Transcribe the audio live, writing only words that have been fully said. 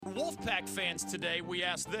Wolfpack fans today, we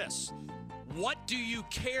ask this. What do you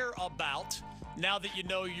care about now that you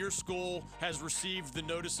know your school has received the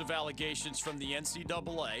notice of allegations from the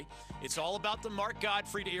NCAA? It's all about the Mark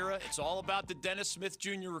Gottfried era. It's all about the Dennis Smith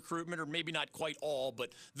Jr. recruitment, or maybe not quite all,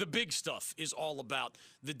 but the big stuff is all about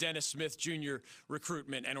the Dennis Smith Jr.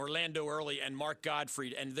 recruitment and Orlando Early and Mark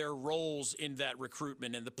Gottfried and their roles in that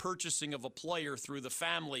recruitment and the purchasing of a player through the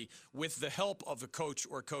family with the help of a coach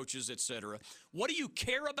or coaches, etc. What do you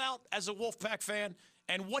care about as a Wolfpack fan,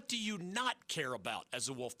 and what do you not care about as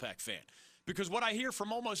a Wolfpack fan? Because what I hear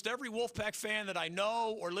from almost every Wolfpack fan that I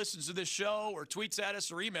know or listens to this show or tweets at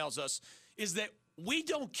us or emails us is that we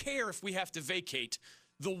don't care if we have to vacate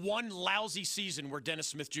the one lousy season where Dennis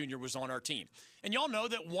Smith Jr. was on our team. And y'all know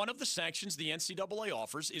that one of the sanctions the NCAA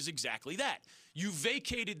offers is exactly that. You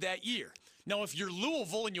vacated that year. Now, if you're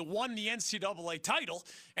Louisville and you won the NCAA title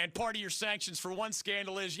and part of your sanctions for one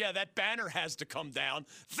scandal is, yeah, that banner has to come down,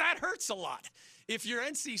 that hurts a lot. If you're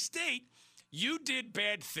NC State, you did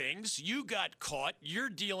bad things. You got caught. You're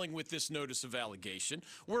dealing with this notice of allegation.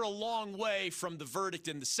 We're a long way from the verdict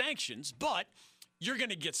and the sanctions, but you're going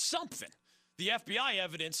to get something. The FBI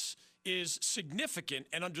evidence is significant,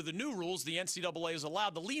 and under the new rules, the NCAA is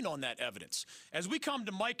allowed to lean on that evidence. As we come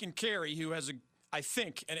to Mike and Carrie, who has, I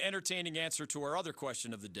think, an entertaining answer to our other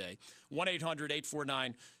question of the day,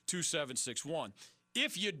 1-800-849-2761.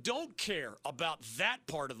 If you don't care about that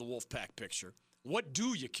part of the Wolfpack picture, what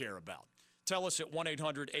do you care about? Tell us at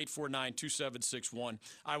 1-800-849-2761.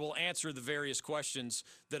 I will answer the various questions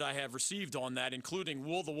that I have received on that, including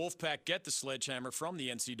will the Wolfpack get the sledgehammer from the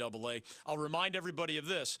NCAA? I'll remind everybody of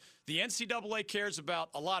this. The NCAA cares about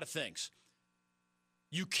a lot of things.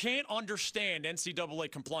 You can't understand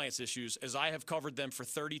NCAA compliance issues, as I have covered them for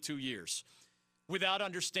 32 years, without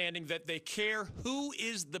understanding that they care who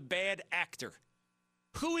is the bad actor.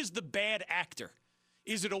 Who is the bad actor?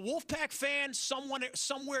 Is it a Wolfpack fan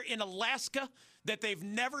somewhere in Alaska that they've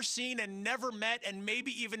never seen and never met and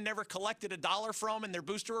maybe even never collected $1 from in their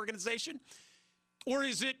booster organization? Or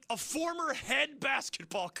is it a former head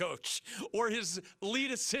basketball coach or his lead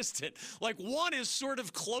assistant? Like, one is sort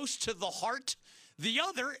of close to the heart. The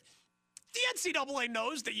other, the NCAA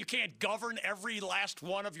knows that you can't govern every last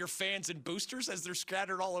one of your fans and boosters as they're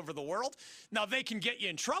scattered all over the world. Now, they can get you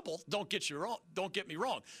in trouble. Don't get me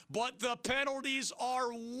wrong. But the penalties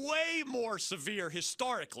are way more severe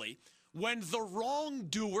historically when the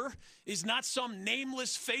wrongdoer is not some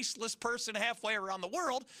nameless, faceless person halfway around the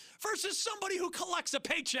world versus somebody who collects a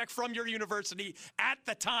paycheck from your university at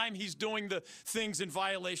the time he's doing the things in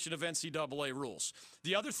violation of NCAA rules.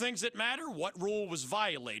 The other things that matter, what rule was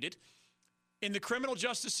violated. In the criminal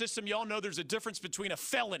justice system, y'all know there's a difference between a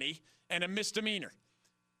felony and a misdemeanor.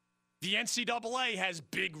 The NCAA has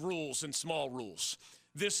big rules and small rules.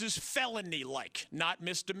 This is felony-like, not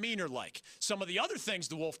misdemeanor-like. Some of the other things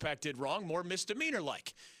the Wolfpack did wrong, more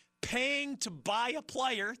misdemeanor-like. Paying to buy a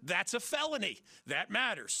player, that's a felony. That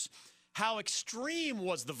matters. How extreme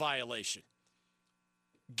was the violation?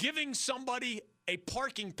 Giving somebody a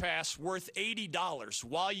parking pass worth $80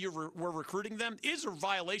 while you were recruiting them is a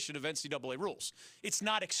violation of NCAA rules. It's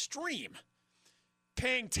not extreme.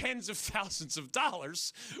 Paying tens of thousands of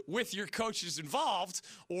dollars with your coaches involved,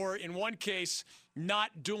 or in one case,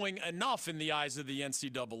 not doing enough in the eyes of the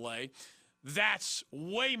NCAA, that's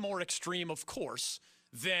way more extreme, of course,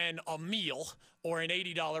 than a meal or an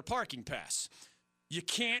 $80 parking pass. You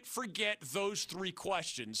can't forget those three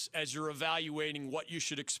questions as you're evaluating what you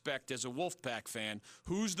should expect as a Wolfpack fan.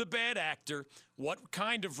 Who's the bad actor? What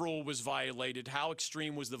kind of rule was violated? How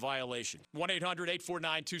extreme was the violation?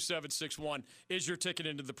 1-800-849-2761 is your ticket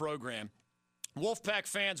into the program. Wolfpack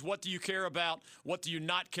fans, what do you care about? What do you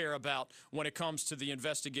not care about when it comes to the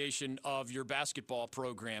investigation of your basketball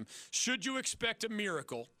program? Should you expect a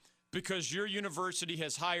miracle because your university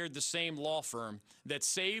has hired the same law firm that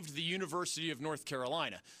saved the University of North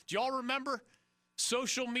Carolina? Do y'all remember?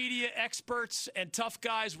 Social media experts and tough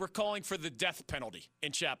guys were calling for the death penalty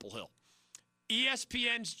in Chapel Hill.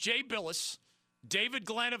 ESPN's Jay Billis, David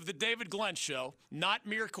Glenn of The David Glenn Show, not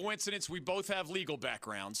mere coincidence, we both have legal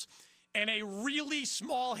backgrounds, and a really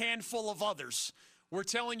small handful of others were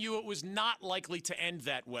telling you it was not likely to end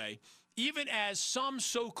that way, even as some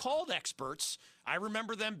so-called experts, I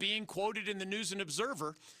remember them being quoted in the News and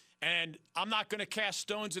Observer, and I'm not going to cast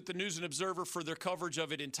stones at the News and Observer for their coverage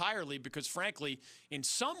of it entirely because, frankly, in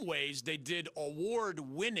some ways, they did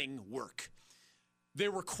award-winning work. They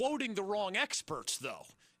were quoting the wrong experts, though,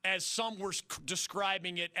 as some were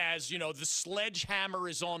describing it as, you know, the sledgehammer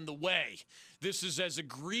is on the way. This is as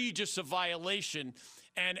egregious a violation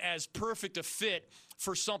and as perfect a fit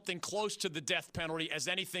for something close to the death penalty as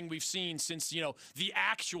anything we've seen since, the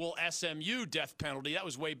actual SMU death penalty. That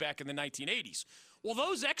was way back in the 1980s. Well,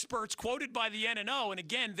 those experts quoted by the NNO, and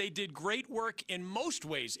again, they did great work in most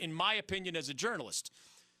ways, in my opinion, as a journalist.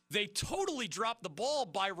 They totally dropped the ball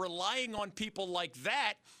by relying on people like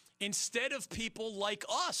that instead of people like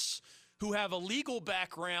us who have a legal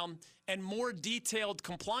background and more detailed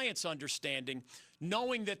compliance understanding,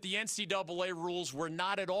 knowing that the NCAA rules were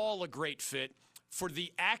not at all a great fit for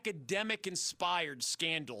the academic-inspired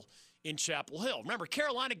scandal in Chapel Hill. Remember,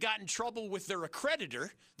 Carolina got in trouble with their accreditor,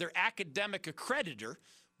 their academic accreditor,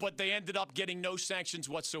 but they ended up getting no sanctions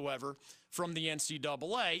whatsoever from the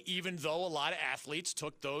NCAA, even though a lot of athletes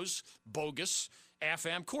took those bogus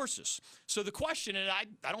AFAM courses. So the question, and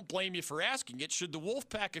I don't blame you for asking it, should the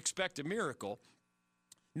Wolfpack expect a miracle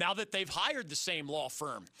now that they've hired the same law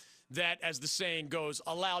firm that, as the saying goes,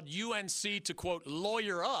 allowed UNC to, quote,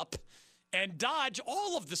 lawyer up and dodge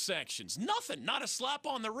all of the sanctions? Nothing, not a slap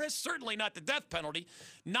on the wrist, certainly not the death penalty,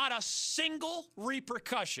 not a single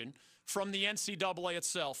repercussion from the NCAA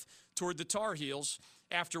itself toward the Tar Heels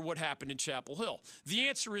after what happened in Chapel Hill. The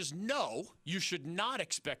answer is no, you should not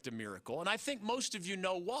expect a miracle, and I think most of you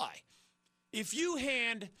know why. If you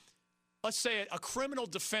hand, let's say, a criminal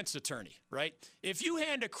defense attorney, right? If you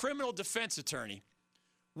hand a criminal defense attorney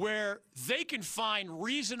where they can find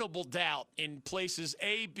reasonable doubt in places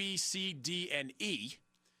A, B, C, D, and E,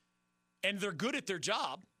 and they're good at their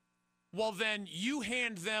job, well, then you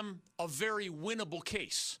hand them a very winnable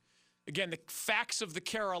case. Again, the facts of the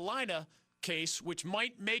Carolina case, which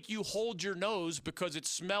might make you hold your nose because it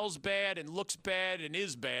smells bad and looks bad and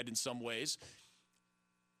is bad in some ways,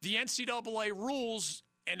 the NCAA rules,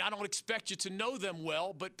 and I don't expect you to know them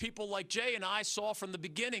well, but people like Jay and I saw from the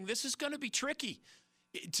beginning, this is going to be tricky.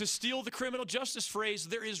 To steal the criminal justice phrase,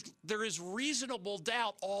 there is reasonable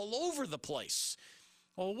doubt all over the place.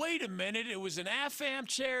 Well, wait a minute. It was an AFAM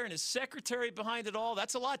chair and his secretary behind it all.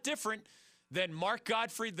 That's a lot different than Mark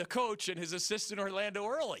Gottfried, the coach, and his assistant Orlando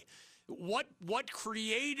Early. What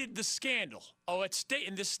created the scandal? Oh,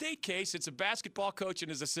 in this state case, it's a basketball coach and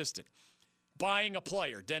his assistant buying a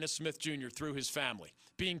player, Dennis Smith Jr., through his family,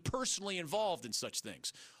 being personally involved in such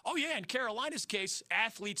things. Oh, yeah, in Carolina's case,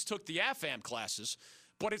 athletes took the AFAM classes,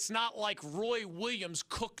 but it's not like Roy Williams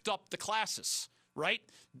cooked up the classes, right?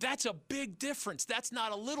 That's a big difference. That's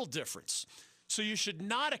not a little difference. So you should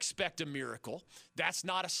not expect a miracle. That's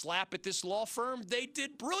not a slap at this law firm. They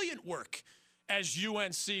did brilliant work as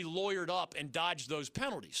UNC lawyered up and dodged those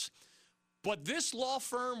penalties. But this law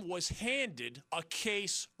firm was handed a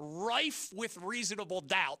case rife with reasonable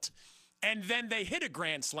doubt, and then they hit a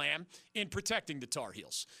grand slam in protecting the Tar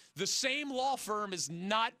Heels. The same law firm is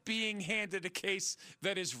not being handed a case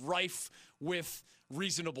that is rife with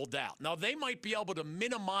reasonable doubt. Now, they might be able to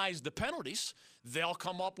minimize the penalties. They'll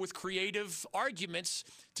come up with creative arguments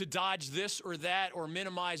to dodge this or that or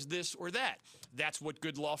minimize this or that. That's what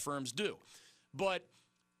good law firms do. But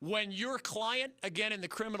when your client, again, in the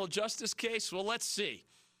criminal justice case, well, let's see.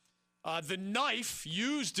 The knife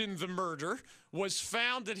used in the murder was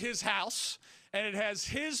found at his house, and it has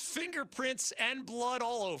his fingerprints and blood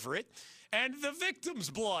all over it. And the victim's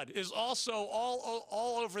blood is also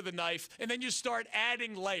all over the knife. And then you start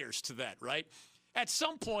adding layers to that, right? At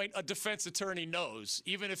some point, a defense attorney knows,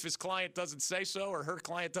 even if his client doesn't say so or her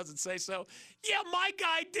client doesn't say so, yeah, my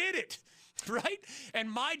guy did it, right? And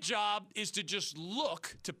my job is to just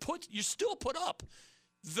look to you still put up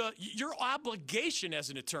your obligation as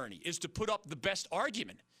an attorney is to put up the best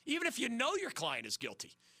argument. Even if you know your client is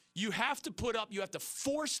guilty, you have to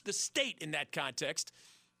force the state in that context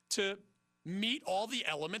to meet all the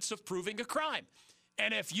elements of proving a crime.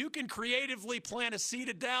 And if you can creatively plant a seed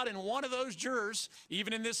of doubt in one of those jurors,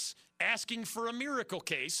 even in this asking for a miracle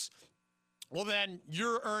case, well, then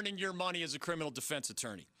you're earning your money as a criminal defense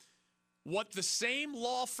attorney. What the same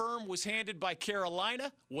law firm was handed by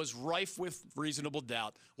Carolina was rife with reasonable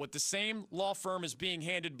doubt. What the same law firm is being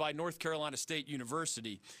handed by North Carolina State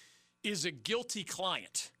University is a guilty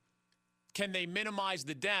client. Can they minimize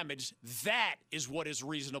the damage? That is what is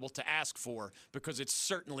reasonable to ask for, because it's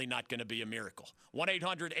certainly not going to be a miracle.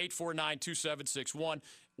 1-800-849-2761.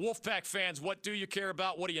 Wolfpack fans, what do you care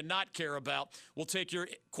about? What do you not care about? We'll take your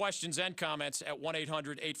questions and comments at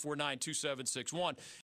 1-800-849-2761.